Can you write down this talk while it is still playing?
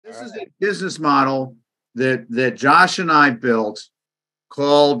This is a business model that Josh and I built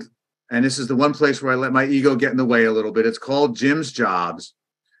called, and this is the one place where I let my ego get in the way a little bit. It's called Jim's Jobs,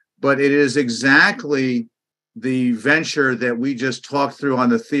 but it is exactly the venture that we just talked through on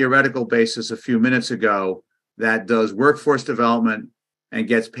the theoretical basis a few minutes ago that does workforce development and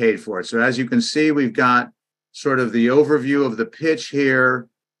gets paid for it. So as you can see, we've got sort of the overview of the pitch here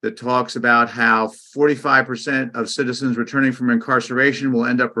that talks about how 45% of citizens returning from incarceration will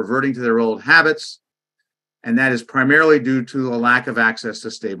end up reverting to their old habits. And that is primarily due to a lack of access to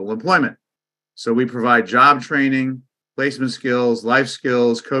stable employment. So we provide job training, placement skills, life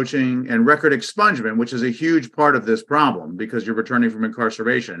skills, coaching, and record expungement, which is a huge part of this problem because you're returning from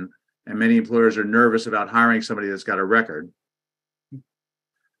incarceration and many employers are nervous about hiring somebody that's got a record.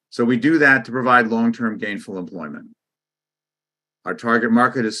 So we do that to provide long-term gainful employment. Our target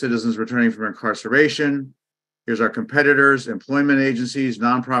market is citizens returning from incarceration. Here's our competitors: employment agencies,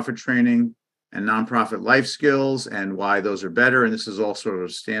 nonprofit training, and nonprofit life skills, and why those are better. And this is all sort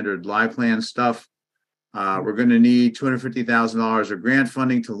of standard LivePlan stuff. We're going to need $250,000 of grant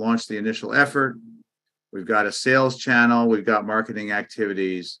funding to launch the initial effort. We've got a sales channel, we've got marketing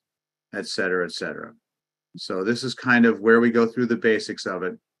activities, et cetera, et cetera. So this is kind of where we go through the basics of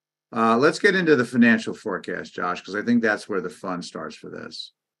it. Let's get into the financial forecast, Josh, because I think that's where the fun starts for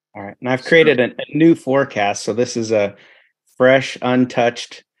this. All right. And I've created a new forecast. So this is a fresh,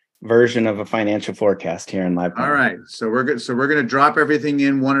 untouched version of a financial forecast here in LivePlan. All right. So we're good. So we're going to drop everything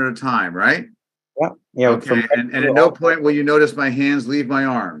in one at a time, right? Yeah. Yeah. Okay. And at no point will you notice my hands leave my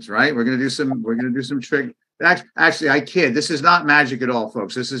arms, right? We're going to do some trick. Actually, I kid. This is not magic at all,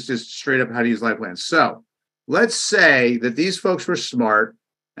 folks. This is just straight up how to use LivePlan. So let's say that these folks were smart,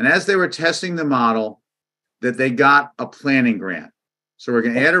 and as they were testing the model, that they got a planning grant. So we're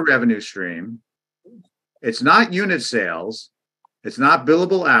going to add a revenue stream. It's not unit sales. It's not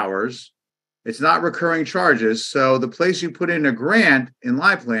billable hours. It's not recurring charges. So the place you put in a grant in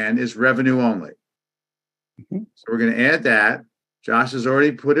LivePlan is revenue only. So we're going to add that. Josh has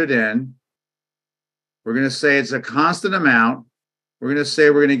already put it in. We're going to say it's a constant amount. We're going to say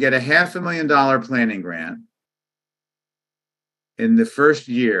we're going to get a $500,000 planning grant in the first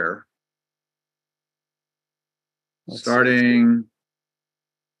year, starting.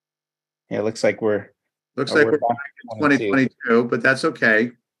 Yeah, it looks like we're back in 2022, but that's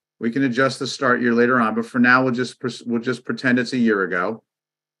okay. We can adjust the start year later on, but for now we'll just pretend it's a year ago.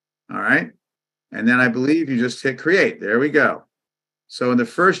 All right, and then I believe you just hit create. There we go. So in the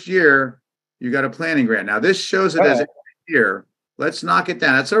first year, you got a planning grant. Now this shows it as a year. Let's knock it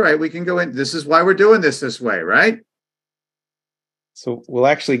down. That's all right. We can go in. This is why we're doing this way, right? So we'll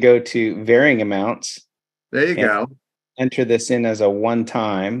actually go to varying amounts. There you go. Enter this in as a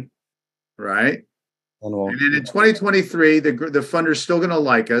one-time. Right. And then in 2023, the funder's still going to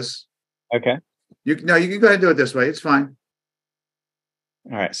like us. Okay. You can go ahead and do it this way. It's fine.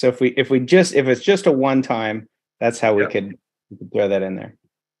 All right. So if it's just a one-time, that's how we could throw that in there.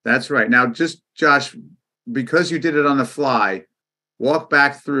 That's right. Now, just Josh, because you did it on the fly, walk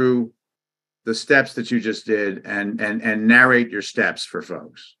back through the steps that you just did and narrate your steps for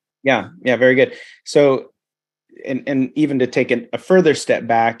folks. Yeah. Very good. So, and even to take a further step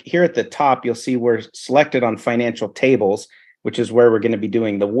back, here at the top, you'll see we're selected on financial tables, which is where we're going to be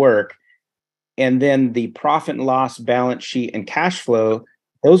doing the work. And then the profit and loss, balance sheet, and cash flow,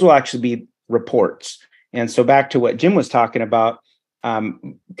 those will actually be reports. And so back to what Jim was talking about,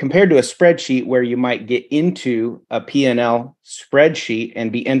 compared to a spreadsheet where you might get into a P&L spreadsheet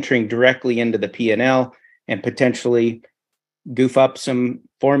and be entering directly into the P&L and potentially goof up some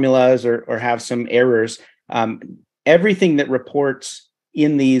formulas or have some errors. Everything that reports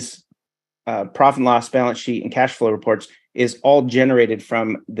in these profit and loss, balance sheet, and cash flow reports is all generated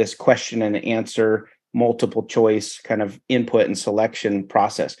from this question and answer, multiple choice kind of input and selection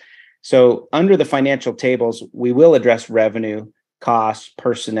process. So under the financial tables, we will address revenue, costs,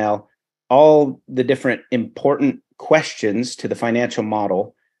 personnel, all the different important questions to the financial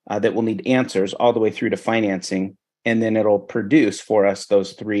model that will need answers all the way through to financing. And then it'll produce for us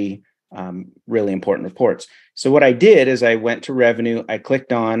those three really important reports. So what I did is I went to revenue, I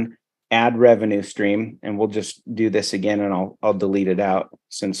clicked on add revenue stream, and we'll just do this again, and I'll delete it out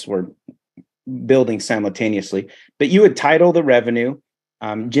since we're building simultaneously. But you would title the revenue.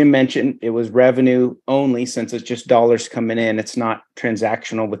 Jim mentioned it was revenue only since it's just dollars coming in. It's not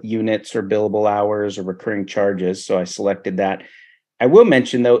transactional with units or billable hours or recurring charges. So I selected that. I will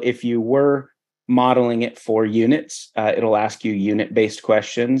mention, though, if you were modeling it for units, it'll ask you unit-based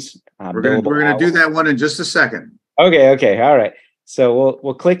questions. We're going to do that one in just a second. Okay. All right. So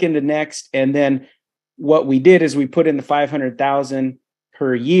we'll click into next. And then what we did is we put in the 500,000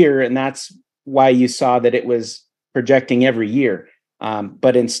 per year, and that's why you saw that it was projecting every year.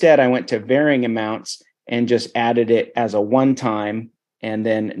 But instead, I went to varying amounts and just added it as a one-time, and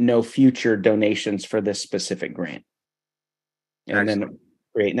then no future donations for this specific grant. And Excellent. then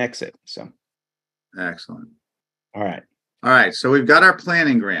create an exit. So, Excellent. all right. All right. So we've got our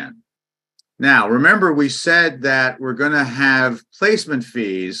planning grant. Now, remember, we said that we're going to have placement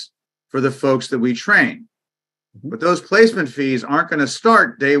fees for the folks that we train. But those placement fees aren't going to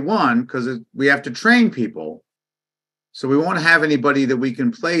start day one because we have to train people. So we won't have anybody that we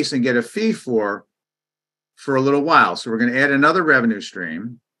can place and get a fee for a little while. So we're going to add another revenue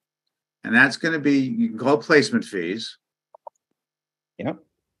stream. And that's going to be, you can call it placement fees. Yep.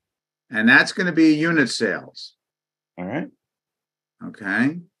 And that's going to be unit sales. All right.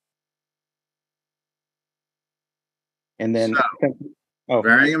 Okay. And then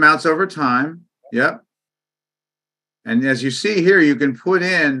varying amounts over time. Yep. And as you see here, you can put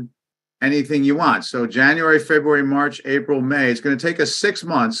in anything you want. So January, February, March, April, May. It's going to take us 6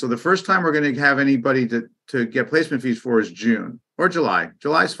 months. So the first time we're going to have anybody to get placement fees for is June or July.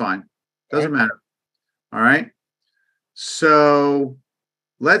 July's fine. Doesn't matter. All right. So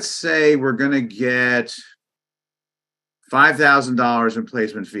let's say we're going to get $5,000 in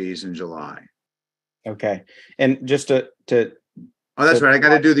placement fees in July. Okay. And just to oh, that's right. I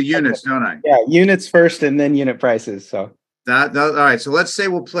got to do the units, don't I? Yeah, units first and then unit prices. So that all right. So let's say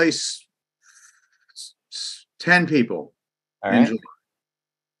we'll place 10 people in July.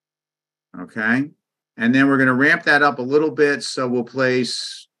 Okay. And then we're going to ramp that up a little bit. So we'll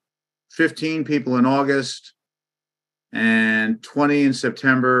place 15 people in August and 20 in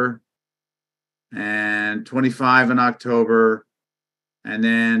September and 25 in October. And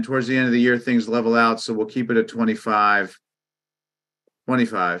then towards the end of the year, things level out. So we'll keep it at 25.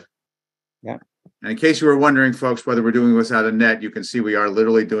 Yeah. And in case you were wondering, folks, whether we're doing this out of net, you can see we are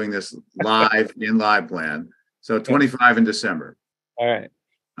literally doing this live in LivePlan. So 25 in December. All right.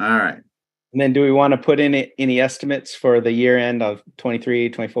 All right. And then do we want to put in any estimates for the year end of 23,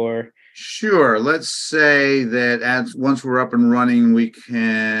 24? Sure. Let's say that once we're up and running, we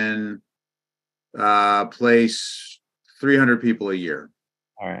can place 300 people a year.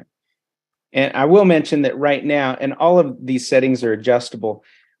 All right. And I will mention that right now, and all of these settings are adjustable.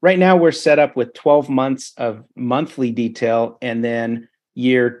 Right now, we're set up with 12 months of monthly detail, and then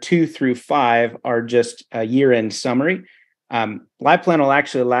year 2 through 5 are just a year-end summary. LivePlan will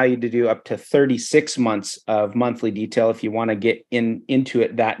actually allow you to do up to 36 months of monthly detail if you want to get into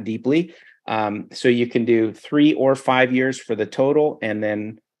it that deeply. So you can do 3 or 5 years for the total, and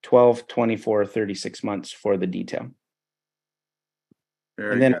then 12, 24, 36 months for the detail.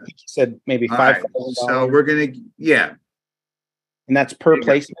 Very and then good. I think you said maybe $5,000. Right. So we're going to, yeah. And that's per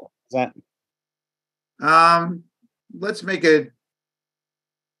placement. Is that? Let's make it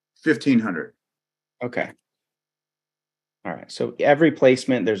 1,500. Okay. All right. So every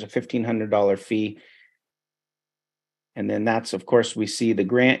placement, there's a $1,500 fee. And then that's, of course, we see the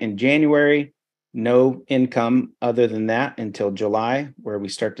grant in January, no income other than that until July, where we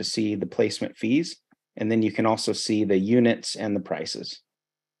start to see the placement fees. And then you can also see the units and the prices.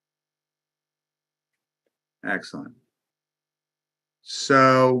 Excellent.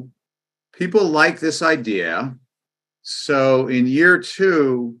 So people like this idea. So in year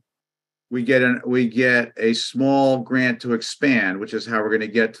 2, we get a small grant to expand, which is how we're going to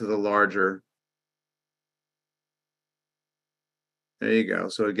get to the larger. There you go.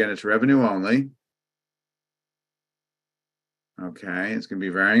 So again, it's revenue only. Okay, it's going to be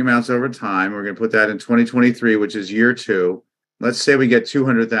varying amounts over time. We're going to put that in 2023, which is year 2. Let's say we get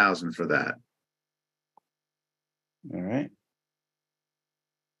 200,000 for that. All right.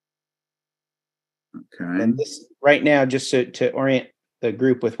 Okay. And this right now, just to orient the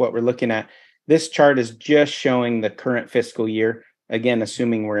group with what we're looking at, this chart is just showing the current fiscal year. Again,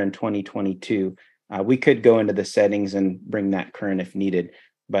 assuming we're in 2022, we could go into the settings and bring that current if needed,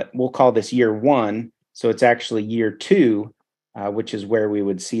 but we'll call this year 1. So it's actually year 2, which is where we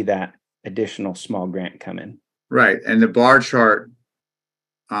would see that additional small grant come in. Right. And the bar chart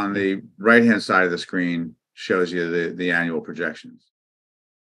on the right-hand side of the screen shows you the annual projections.